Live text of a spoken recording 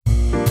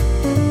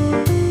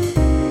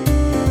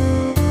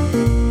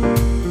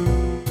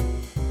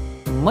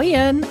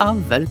Moin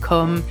and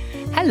welcome.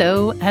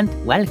 Hello and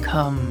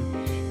welcome.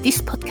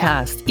 This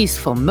podcast is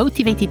for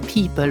motivated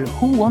people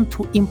who want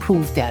to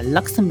improve their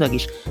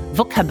Luxembourgish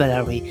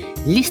vocabulary,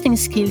 listening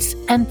skills,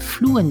 and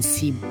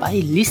fluency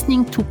by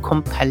listening to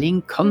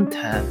compelling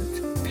content.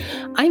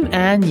 I'm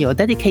Anne, your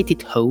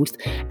dedicated host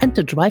and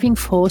the driving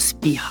force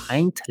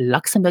behind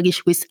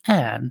Luxembourgish with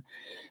Anne,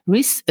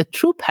 with a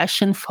true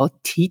passion for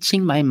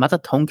teaching my mother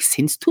tongue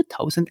since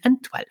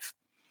 2012.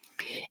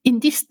 In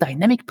this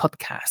dynamic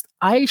podcast,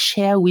 I'll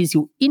share with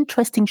you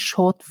interesting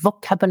short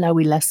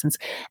vocabulary lessons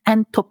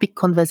and topic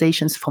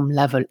conversations from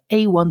level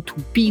A1 to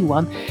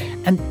B1,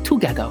 and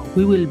together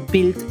we will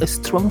build a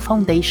strong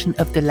foundation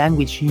of the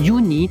language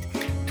you need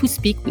to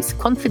speak with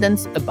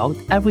confidence about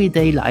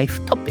everyday life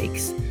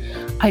topics.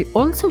 I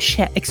also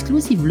share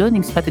exclusive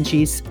learning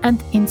strategies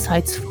and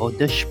insights for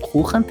the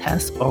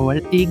Sprachentest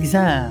oral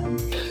exam.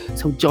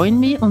 So join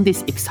me on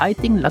this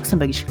exciting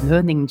Luxembourgish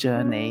learning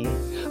journey.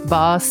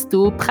 Bist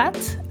du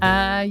prêt?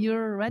 Are you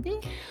ready?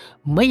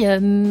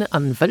 Moin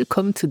and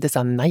welcome to this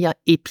neue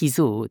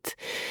episode.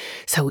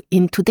 So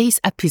in today's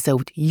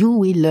episode, you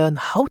will learn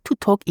how to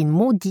talk in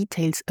more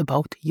details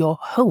about your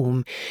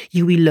home.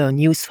 You will learn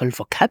useful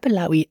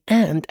vocabulary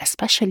and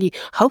especially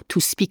how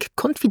to speak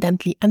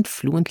confidently and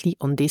fluently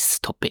on this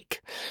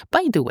topic.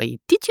 By the way,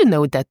 did you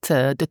know that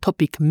the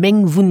topic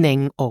Meng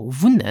Wunneng or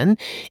Wunnen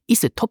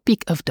is a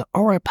topic of the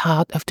oral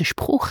part of the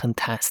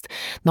Sprachentest?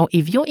 Now,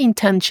 if your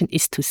intention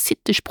is to sit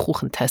the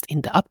Sprachentest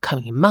in the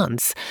upcoming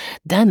months,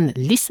 then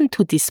listen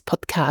to this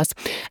podcast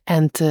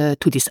and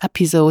to this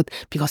episode,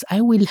 because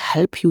I will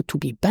help you to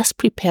be best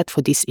prepared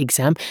for this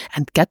exam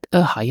and get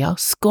a higher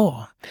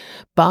score.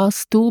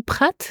 Bist du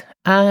prêt?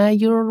 Are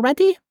you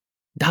ready?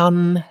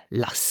 Dann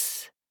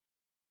lass.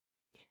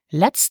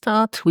 Let's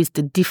start with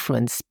the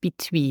difference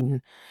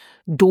between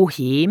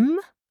doheim,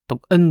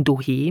 donc een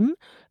doheim,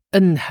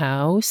 een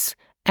house,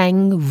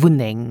 eng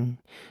woning.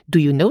 Do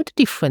you know the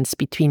difference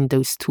between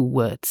those two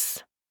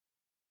words?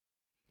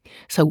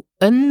 So,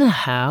 een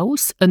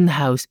house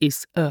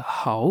is a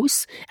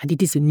house, and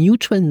it is a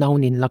neutral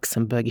noun in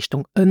Luxembourgish,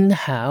 donc een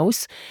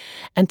house,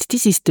 and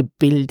this is the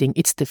building,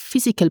 it's the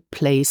physical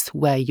place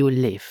where you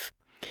live.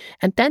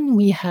 And then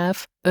we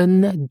have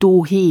een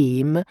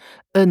doheim,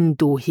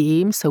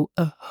 so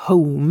a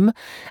home,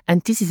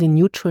 and this is a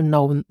neutral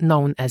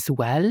noun as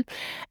well.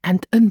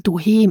 And een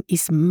doheim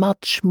is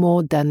much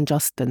more than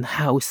just a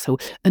house. So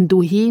een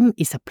doheim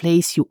is a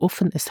place you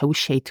often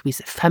associate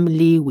with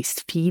family,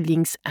 with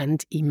feelings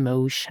and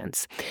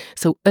emotions.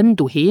 So een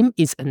doheim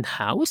is a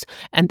house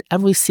and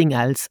everything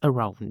else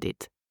around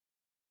it.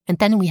 And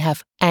then we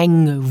have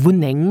eng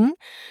woning,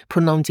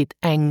 pronounce it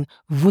eng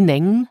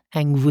woning.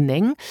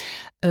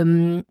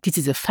 This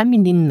is a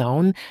feminine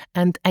noun,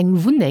 and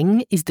eng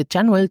woning is the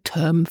general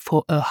term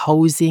for a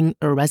housing,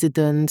 a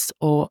residence,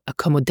 or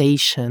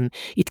accommodation.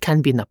 It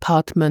can be an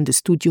apartment, a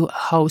studio, a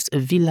house, a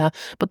villa,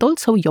 but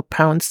also your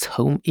parents'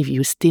 home if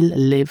you still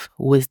live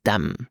with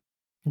them.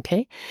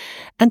 Okay?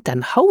 And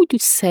then how would you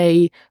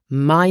say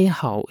my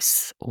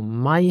house, or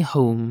my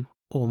home,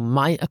 or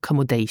my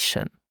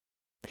accommodation?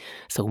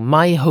 So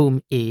my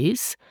home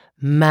is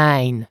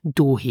mijn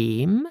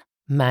doheim.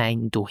 My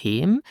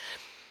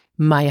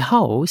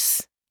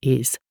house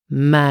is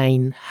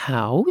mijn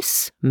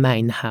house,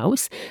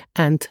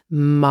 and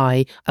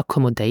my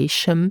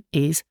accommodation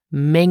is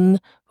Meng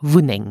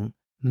Wunneng.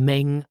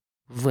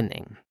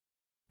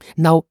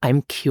 Now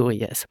I'm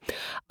curious.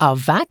 A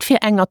wat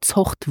für enger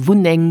Zocht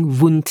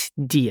Wunneng wohnt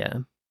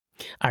dir?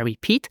 I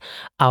repeat,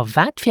 a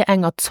wat für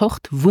enger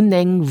Zocht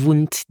Wunneng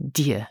wohnt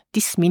dir?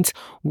 This means,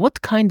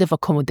 what kind of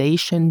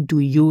accommodation do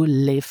you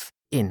live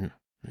in?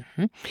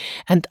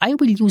 And I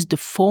will use the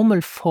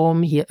formal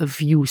form here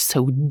of you,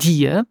 so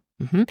dir,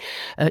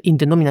 in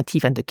the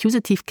nominative and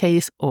accusative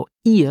case, or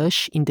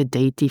ich in the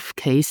dative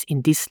case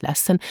in this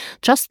lesson,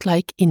 just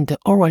like in the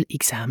oral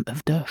exam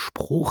of the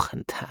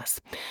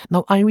Sprachentest.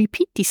 Now I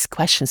repeat this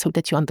question so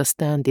that you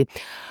understand it.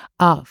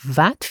 A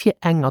wat für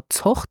enger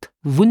Zocht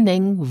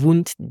Wunneng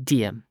wohnt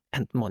dir?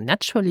 And more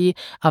naturally,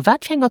 a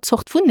wat für enger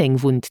Zocht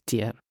Wunneng wohnt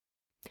dir?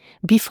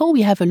 Before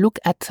we have a look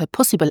at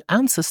possible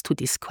answers to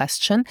this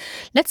question,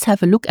 let's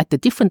have a look at the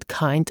different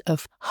kind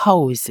of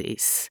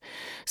houses.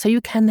 So you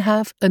can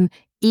have an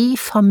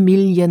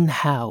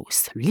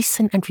E-Familienhaus.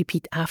 Listen and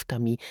repeat after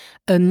me.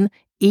 An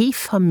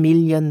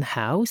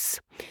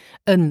E-Familienhaus.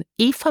 An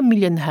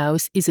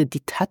E-Familienhaus is a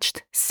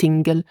detached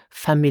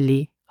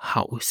single-family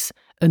house.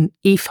 An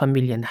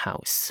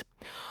E-Familienhaus.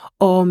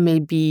 Or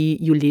maybe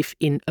you live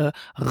in a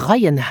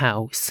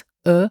Reihenhaus.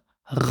 A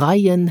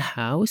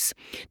Reihenhaus.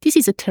 This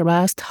is a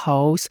terraced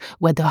house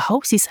where the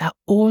houses are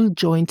all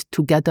joined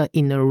together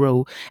in a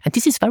row. And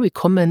this is very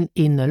common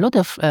in a lot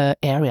of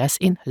areas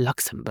in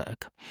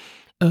Luxembourg.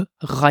 A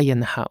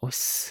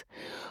Reihenhaus.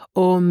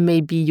 Or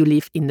maybe you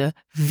live in a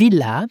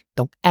villa,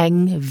 donc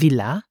eng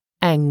villa.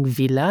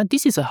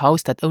 This is a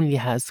house that only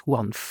has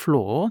one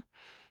floor.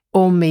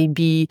 Or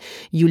maybe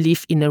you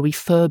live in a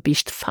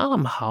refurbished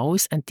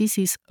farmhouse, and this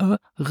is a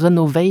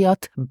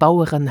renoviert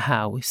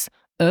Bauernhaus.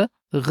 A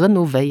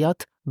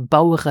renoviert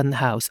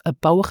Bauernhaus. A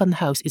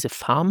Bauernhaus is a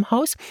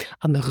farmhouse,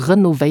 and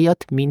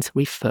renovated means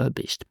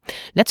refurbished.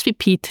 Let's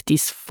repeat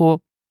these 4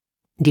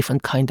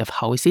 different kind of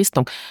houses.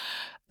 Donc,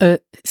 a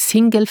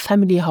single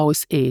family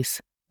house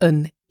is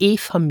an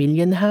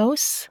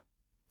Einfamilienhaus.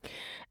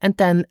 And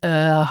then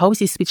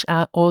houses which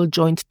are all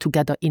joined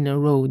together in a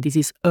row. This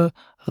is a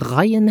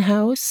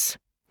Reihenhaus.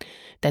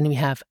 Then we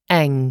have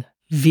eng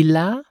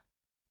Villa.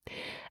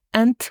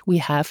 And we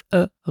have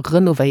a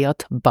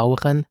renovated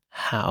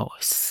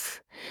Bauernhaus.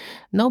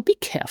 Now be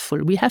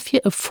careful. We have here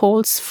a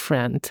false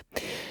friend.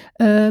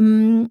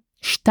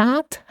 Stadthaus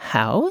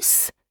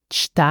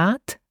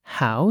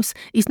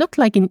is not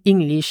like in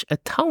English a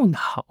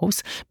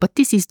townhouse, but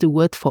this is the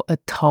word for a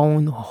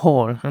town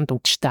hall. And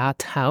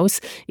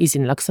Stadthaus is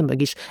in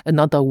Luxembourgish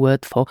another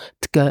word for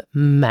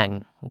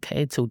Gemeng.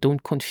 Okay, so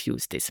don't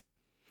confuse this.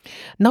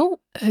 Now,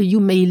 you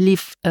may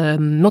live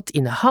not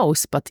in a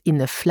house, but in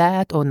a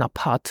flat or an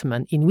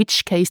apartment, in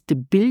which case the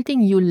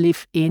building you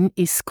live in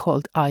is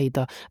called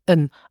either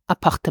an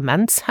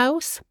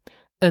Appartementshaus,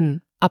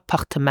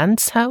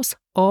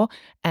 or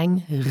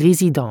eng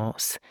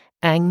Residence.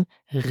 Eng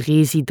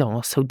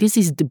Residence. So this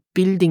is the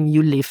building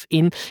you live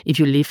in if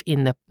you live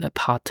in an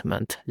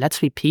apartment.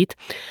 Let's repeat.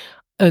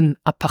 An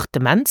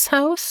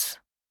Appartementshaus,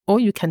 or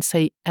you can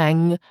say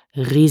eng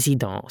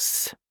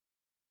Residence.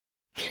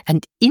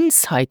 And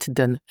inside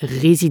the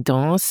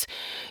residence,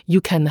 you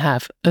can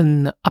have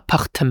an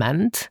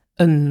appartement,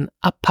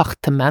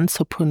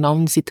 so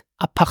pronounce it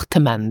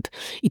appartement.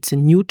 It's a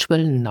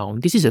neutral noun.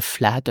 This is a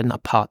flat, an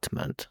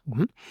apartment.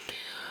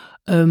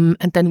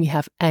 And then we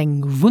have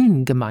eng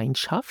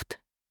Wohngemeinschaft.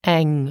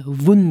 Eng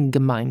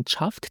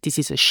Wohngemeinschaft. This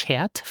is a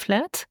shared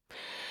flat.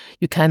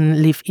 You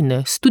can live in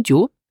a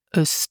studio.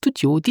 A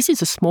studio, this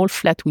is a small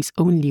flat with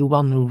only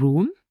 1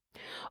 room.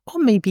 Or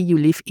maybe you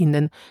live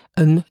in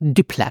an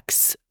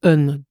duplex.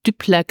 An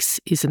duplex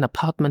is an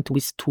apartment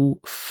with 2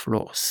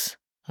 floors.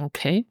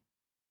 Okay?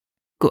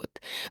 Good.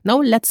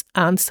 Now let's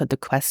answer the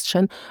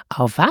question,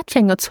 auf wat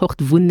für Ort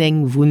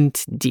Wunneng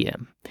wohnt dir?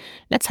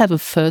 Let's have a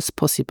first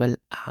possible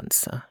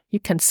answer. You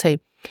can say,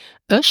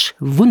 ich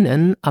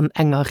wohnen an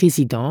enger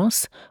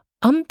Residenz,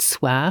 und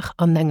zwar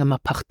an engem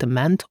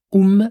Appartement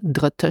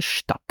 3.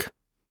 Stock.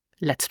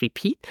 Let's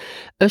repeat.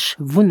 Ich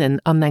wohnen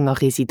an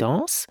enger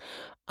Residenz,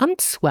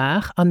 und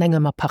zwar an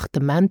engem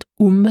Appartement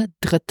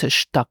 3.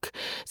 Stock.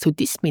 So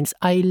this means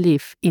I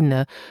live in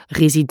a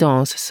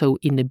residence, so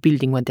in a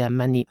building where there are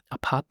many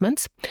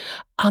apartments.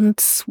 Und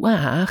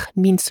zwar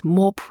means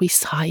more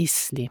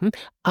precisely.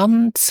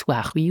 Und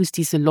zwar, we use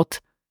this a lot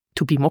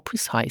to be more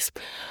precise.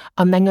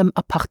 An engem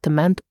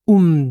Appartement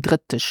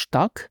 3.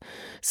 Stock.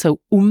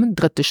 So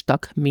 3.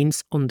 Stock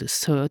means on the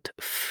 3rd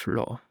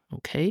floor.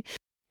 Okay?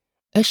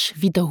 Ich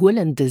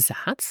wiederhole den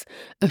Satz.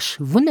 Ich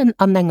wohne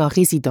an enger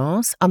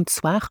Residenz, und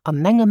zwar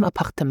an engem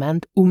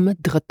Appartement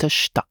 3.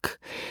 Stock.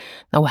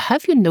 Now,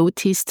 have you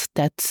noticed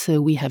that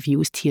we have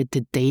used here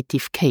the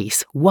dative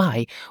case?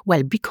 Why?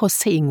 Well, because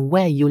saying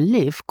where you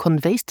live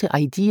conveys the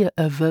idea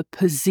of a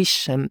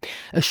position.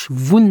 Ich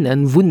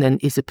wohnen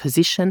is a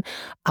position,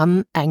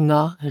 an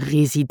enger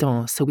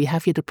Residenz. So we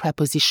have here the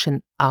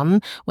preposition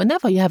an.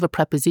 Whenever you have a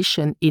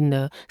preposition in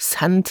a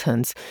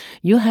sentence,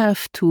 you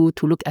have to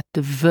look at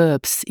the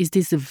verbs. Is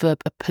this a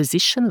verb a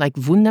position like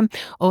wohnen,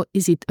 or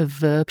is it a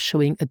verb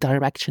showing a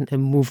direction, a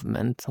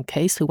movement?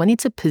 Okay, so when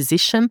it's a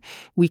position,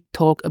 we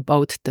talk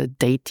about the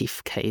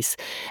dative case.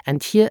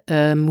 And here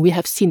we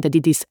have seen that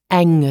it is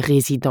eng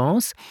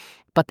Residence,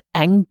 but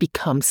eng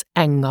becomes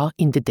enger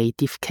in the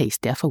dative case.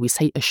 Therefore, we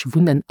say ich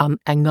wohne an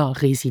enger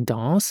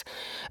Residenz,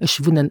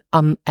 ich wohne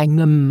an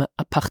engem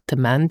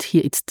Appartement.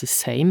 Here it's the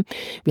same.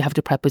 We have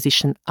the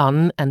preposition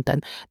an, and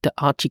then the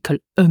article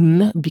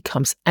n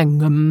becomes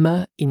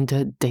engem in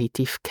the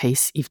dative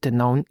case if the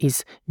noun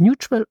is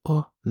neutral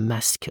or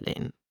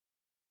masculine.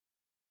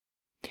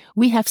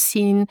 We have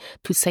seen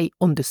to say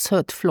on the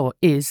 3rd floor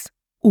is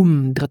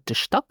 3.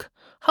 Stock.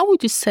 How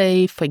would you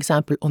say, for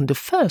example, on the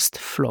 1st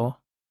floor?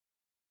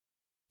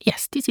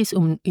 Yes, this is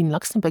in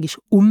Luxembourgish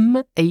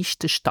 1.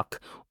 Stock.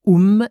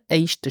 1.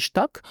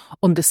 Stock.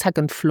 On the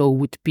 2nd floor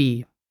would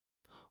be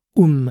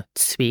 2.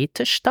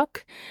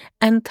 Stock.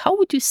 And how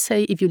would you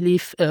say if you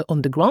live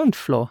on the ground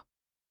floor?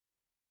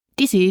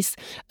 This is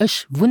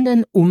ich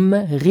wohne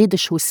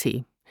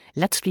Rez-de-Chaussee.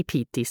 Let's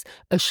repeat this.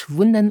 Ich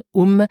wohne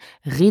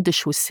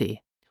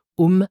Rez-de-Chaussee.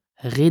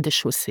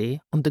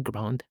 Rez-de-Chaussee on the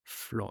ground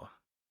floor.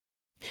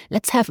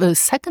 Let's have a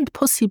second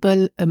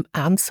possible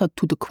answer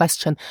to the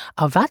question,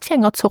 auf wat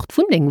für Ort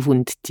Wunneng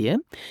wohnt dir?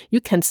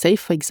 You can say,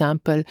 for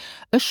example,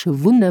 ich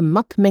wohne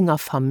mit meiner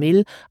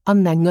Familie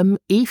an engem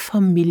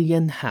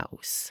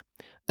Einfamilienhaus.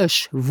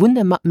 Ich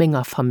wohne mit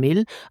meiner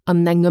Familie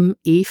an engem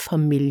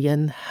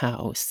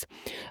Einfamilienhaus.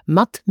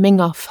 Mit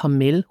meiner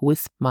Familie,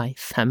 with my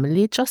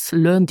family. Just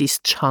learn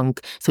this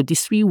chunk. So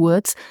these 3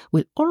 words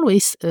will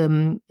always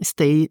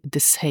stay the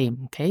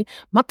same. Okay?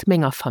 Mit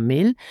meiner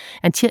Familie.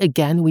 And here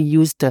again we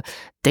use the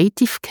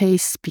dative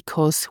case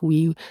because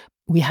we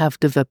have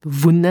the verb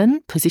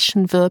wohnen,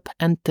 position verb,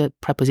 and the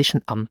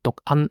preposition an.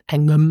 Donc an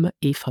engem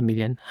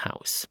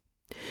Einfamilienhaus.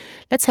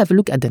 Let's have a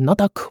look at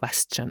another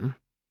question.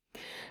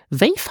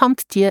 Wéi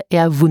fandt Dir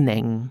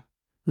Wunneng?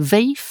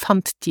 Wéi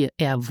fandt Dir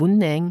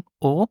Wunneng?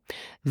 Or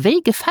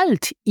wéi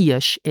gefällt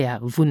Ich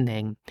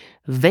Wunneng?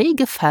 Wéi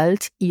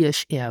gefällt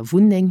Ich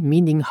Wunneng?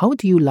 Meaning, how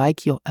do you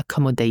like your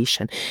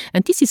accommodation?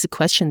 And this is a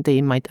question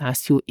they might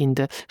ask you in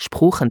the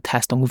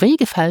Sprachentestung. Wéi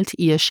gefällt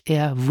Ich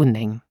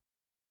Wunneng?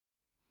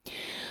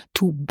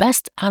 To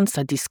best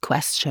answer this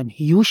question,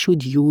 you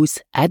should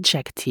use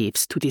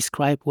adjectives to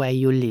describe where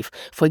you live.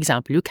 For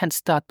example, you can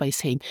start by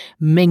saying,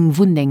 Meng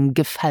Wunneng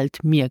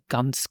gefällt mir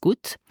ganz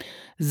gut.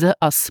 Sie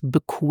ist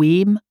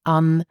bequem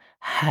an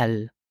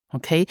hell.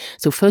 Okay,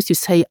 so first you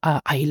say,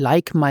 I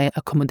like my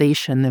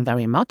accommodation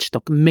very much.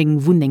 Donc,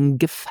 Meng Wunneng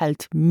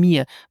gefällt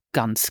mir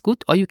ganz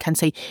gut. Or you can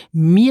say,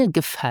 mir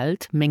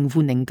gefällt Meng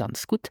Wunneng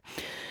ganz gut.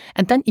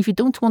 And then if you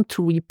don't want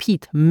to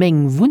repeat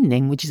Meng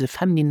Wunneng, which is a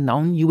feminine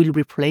noun, you will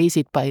replace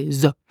it by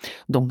the.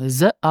 Donc,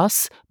 sie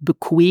ist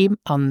bequem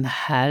an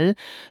hell.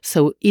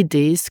 So it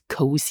is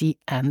cozy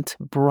and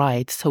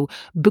bright. So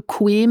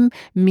bequem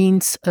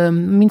means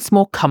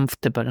more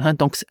comfortable. Huh?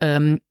 Donc,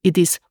 it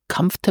is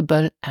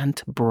comfortable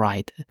and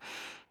bright.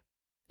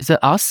 Sie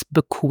ist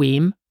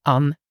bequem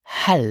an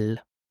hell.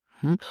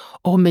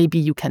 Or maybe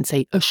you can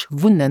say, ich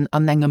wohne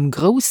an einem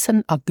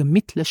großen,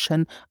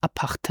 gemütlichen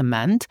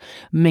Appartement.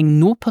 Meng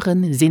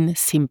Noperen sind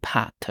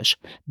sympathisch.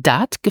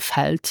 Dat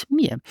gefällt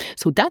mir.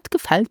 So dat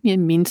gefällt mir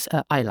means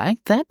I like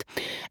that.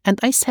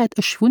 And I said,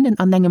 ich wohne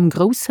an einem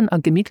großen,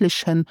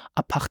 gemütlichen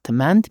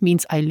Appartement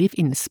means I live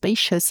in a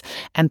spacious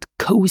and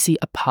cozy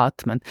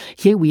apartment.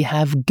 Here we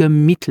have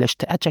gemütlich,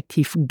 the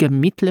adjective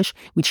gemütlich,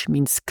 which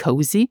means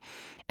cozy.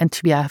 And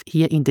we have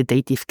here in the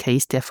dative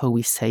case, therefore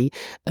we say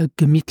a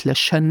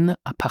gemütlichen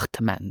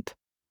Appartement.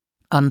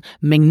 An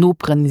Meng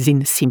Noperen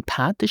sind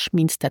sympathisch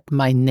means that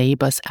my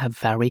neighbors are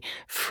very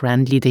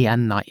friendly, they are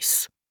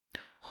nice.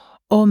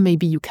 Or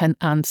maybe you can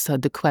answer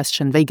the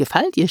question, wéi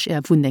gefällt Ich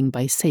Wunneng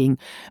by saying,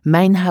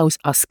 mein Haus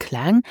ist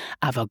klein,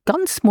 aber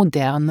ganz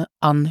modern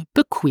an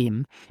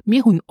bequem.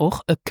 Wir hun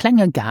auch a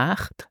kleine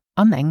Gart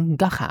an eng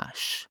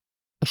Garage.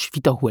 Ich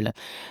wiederhole.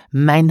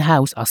 Mein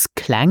Haus ist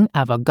klein,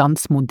 aber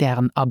ganz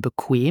modern und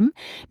bequem.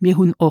 Wir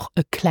haben auch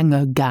eine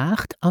kleine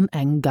Gart an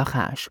eng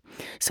Garage.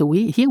 So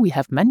here we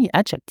have many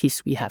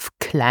adjectives. We have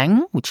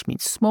klein, which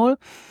means small,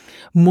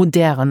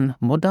 modern,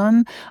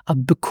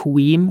 und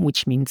bequem,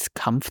 which means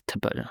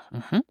comfortable.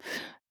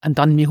 Und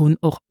dann wir haben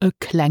auch eine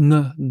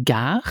kleine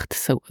Gart,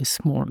 so a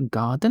small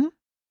garden,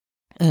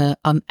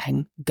 an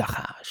eng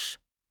Garage.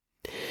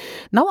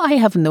 Now I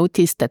have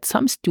noticed that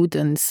some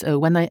students,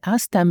 when I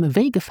ask them,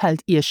 wéi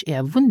gefällt Ich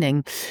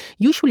Wunneng,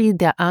 usually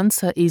their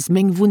answer is,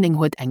 Meng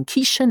Wunneng hat eng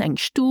Kitchen, eng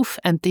Stuf,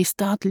 and they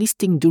start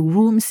listing the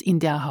rooms in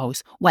their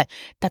house. Well,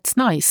 that's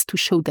nice to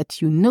show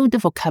that you know the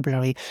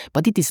vocabulary,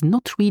 but it is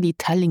not really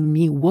telling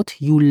me what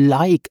you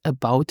like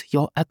about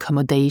your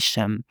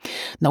accommodation.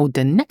 Now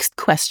the next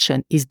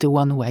question is the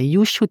one where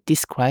you should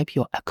describe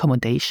your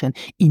accommodation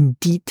in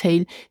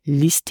detail,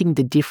 listing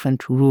the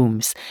different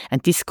rooms.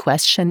 And this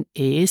question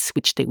is,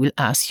 which they will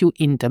ask you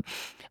in the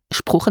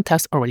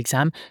Sprachentest oral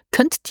exam,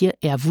 könnt ihr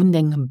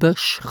Wunneng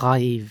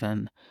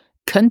beschreiben?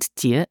 Könnt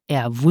ihr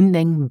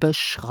Wunneng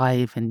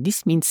beschreiben?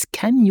 This means,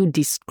 can you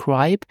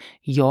describe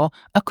your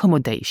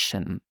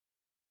accommodation?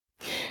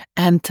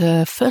 And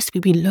first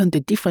we will learn the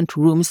different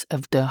rooms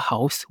of the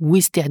house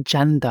with their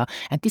gender.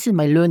 And this is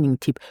my learning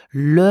tip.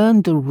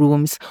 Learn the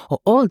rooms, or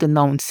all the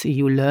nouns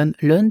you learn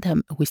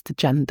them with the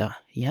gender.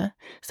 Yeah.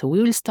 So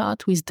we will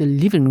start with the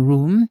living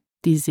room.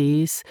 This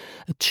is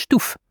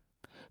Stuf.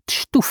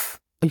 Stuf.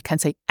 You can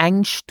say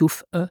eng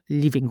Stuf, a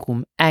living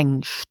room.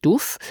 Eng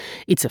Stuf,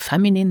 it's a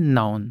feminine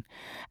noun.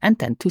 And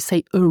then to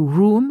say a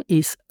room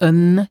is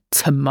ein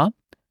Zimmer.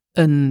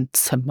 Ein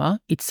Zimmer,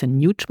 it's a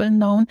neutral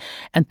noun.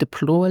 And the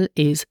plural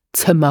is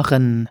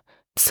Zimmern.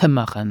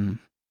 Zimmern.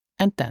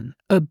 And then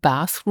a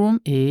bathroom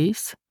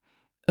is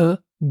a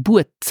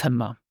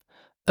Badzimmer.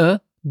 A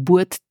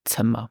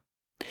Badzimmer.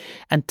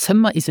 And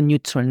Zimmer is a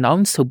neutral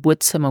noun, so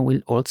Badzimmer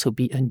will also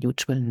be a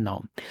neutral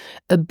noun.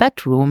 A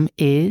bedroom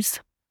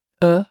is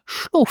a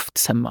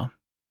Schlafzimmer.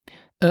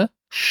 A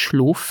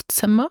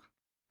Schlafzimmer.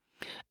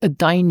 A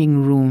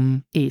dining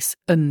room is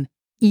an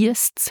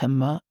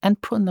Esszimmer,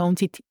 and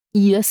pronounce it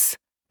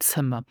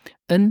Esszimmer.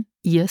 An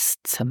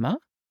Esszimmer.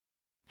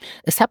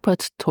 A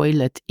separate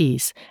toilet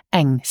is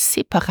eng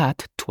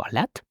separate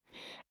toilet.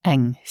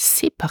 Eng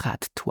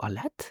separate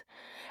toilet.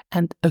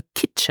 And a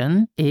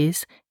kitchen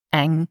is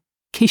eng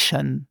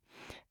Kitchen.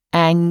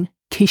 Eng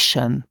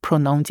Kitchen.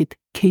 Pronounce it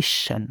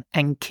kitchen.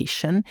 Eng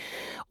Kitchen.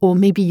 Or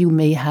maybe you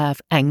may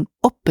have eng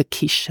oppe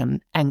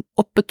Kitchen. Eng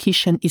oppe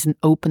Kitchen is an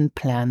open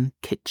plan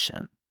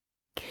kitchen.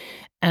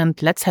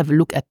 And let's have a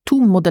look at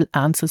two model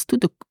answers to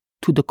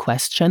the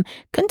question,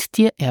 könnt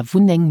ihr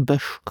Wunneng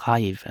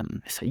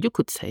beschreiben? So you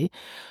could say,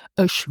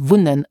 ich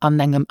wohne an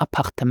engem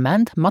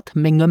Appartement mit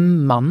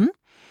mengem Mann.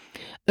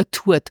 Et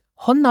huet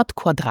 100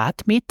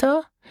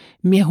 Quadratmeter.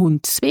 Wir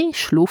hun 2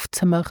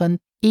 Schlafzimmern,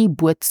 e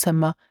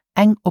Badzimmer,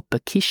 eng oppe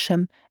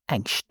Kitchen,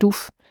 eng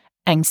Stuf,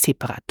 eng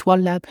separat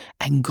Toilette,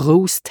 eng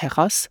groß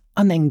Terrasse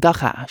an eng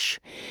Garage.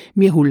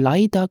 Mir hu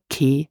leider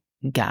ke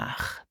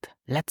Gard.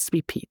 Let's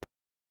repeat.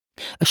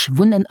 Ich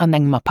wohnen an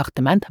engem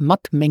Appartement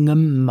mat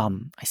mengem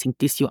Mann. I think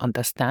this you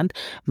understand.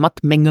 Mat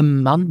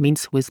mengem Mann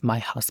means with my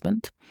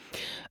husband.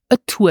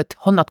 It huet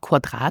 100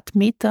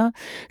 Quadratmeter.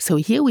 So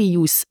here we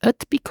use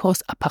it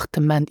because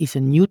appartement is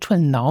a neutral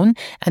noun,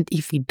 and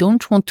if we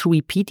don't want to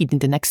repeat it in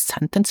the next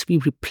sentence, we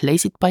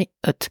replace it by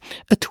it.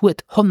 It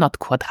huet 100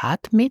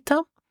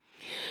 Quadratmeter.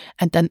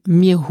 And dann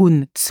mir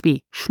hun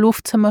 2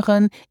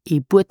 Schlafzimmeren,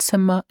 e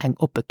Badzimmer, eng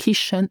oppe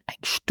Kitchen,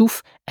 eng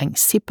Stuf, eng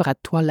separat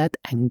Toilette,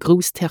 eng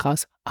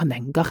Großterrasse an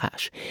eng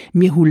Garage.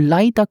 Mir hu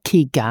leider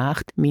ke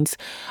Gard means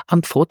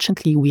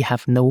unfortunately we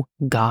have no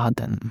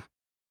garden.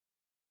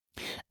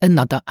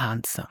 Another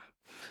answer.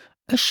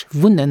 Ich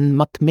wohnen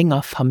mat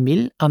menger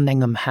Familie an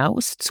engem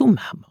Haus zum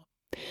Hammer.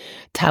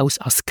 D'Haus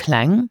ass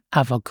klein,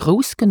 aber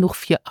groß genug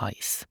für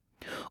Eis.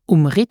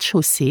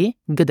 Rez-de-chaussee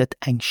gëtt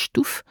eng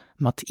Stuf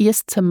mat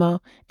Esszimmer,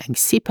 eng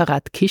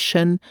separat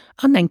Kitchen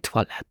an eng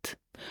Toilette.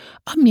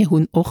 An mir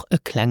hunn och e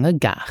klenge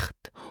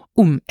Gard.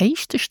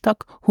 Éischte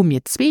Stock hunn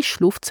mir 2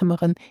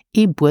 Schlafzimmeren,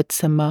 e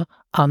Badzimmer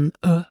an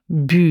e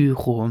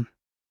Büro.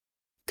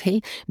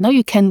 Okay, now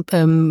you can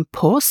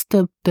pause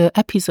the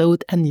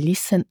episode and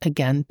listen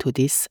again to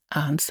this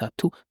answer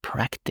to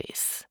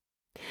practice.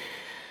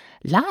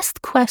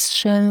 Last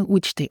question,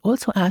 which they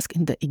also ask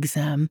in the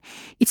exam,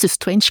 it's a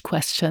strange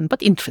question,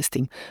 but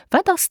interesting.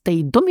 Wat is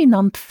de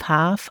dominant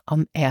Farbe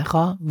an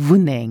Ihrer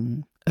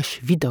Wohnung?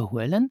 Ich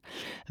wiederholen.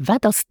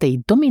 Wat is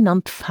de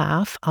dominant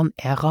Farbe an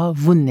Ihrer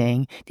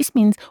Wohnung? This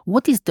means,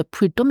 what is the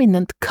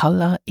predominant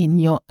color in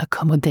your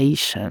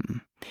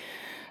accommodation?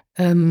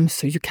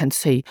 So you can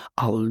say,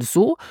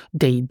 also,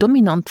 die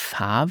dominant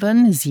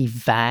Farben sie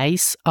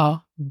weiß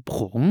a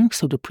braun,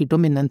 so the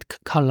predominant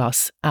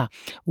colors are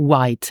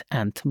white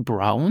and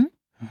brown.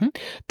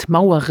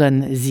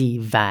 T'Mauern sie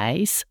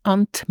weiß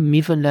und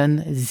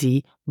t'Mivelen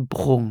sie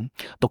braun.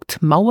 Donc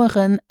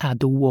t'Mauern are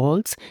the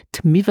walls,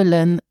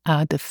 t'Mivelen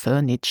are the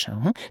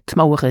furniture.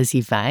 T'Mauern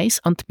sie weiß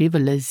und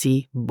t'Mivelen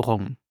sie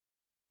braun.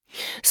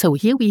 So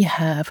here we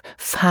have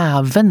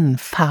Farben.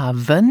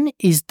 Farben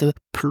is the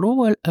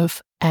plural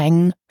of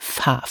eng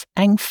Farb.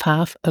 Eng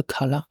Farb, a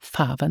color,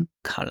 Farben,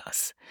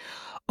 colors.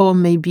 Or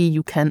maybe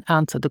you can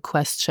answer the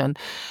question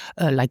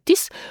like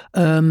this.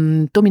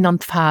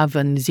 Dominant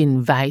Farben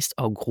sind weiß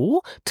or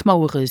grau,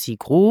 t'Mauern sie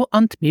grau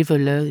und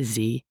t'Mivelen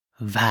sie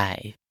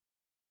weiß.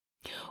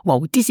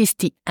 Wow, this is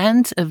the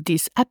end of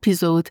this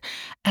episode,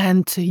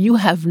 and you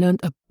have learned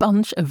a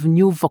bunch of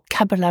new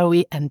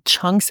vocabulary and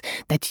chunks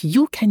that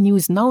you can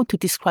use now to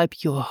describe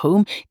your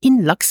home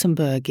in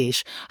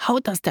Luxembourgish. How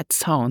does that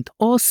sound?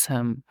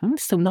 Awesome.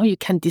 So now you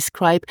can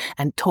describe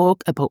and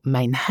talk about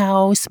mein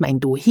Haus,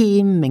 mein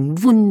Daheim, Meng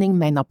Wunneng,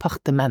 mein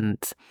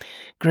Appartement.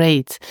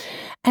 Great.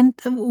 And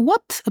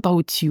what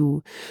about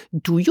you?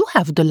 Do you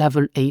have the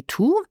level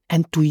A2?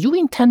 And do you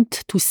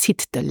intend to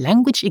sit the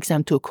language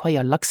exam to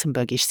acquire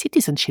Luxembourgish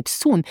citizenship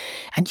soon?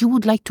 And you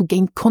would like to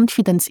gain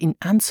confidence in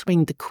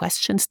answering the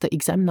questions the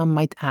examiner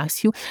might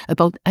ask you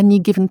about any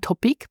given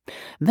topic?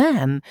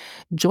 Then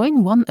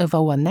join one of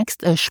our next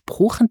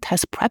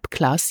Sprachentest prep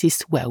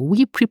classes where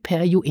we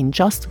prepare you in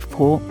just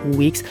 4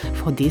 weeks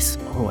for this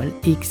oral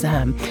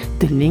exam.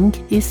 The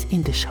link is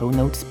in the show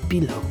notes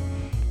below.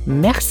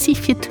 Merci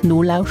fürs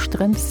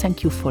Nolaustren,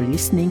 thank you for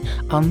listening,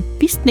 und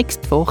bis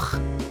nächste Woche.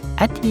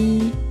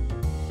 Adi!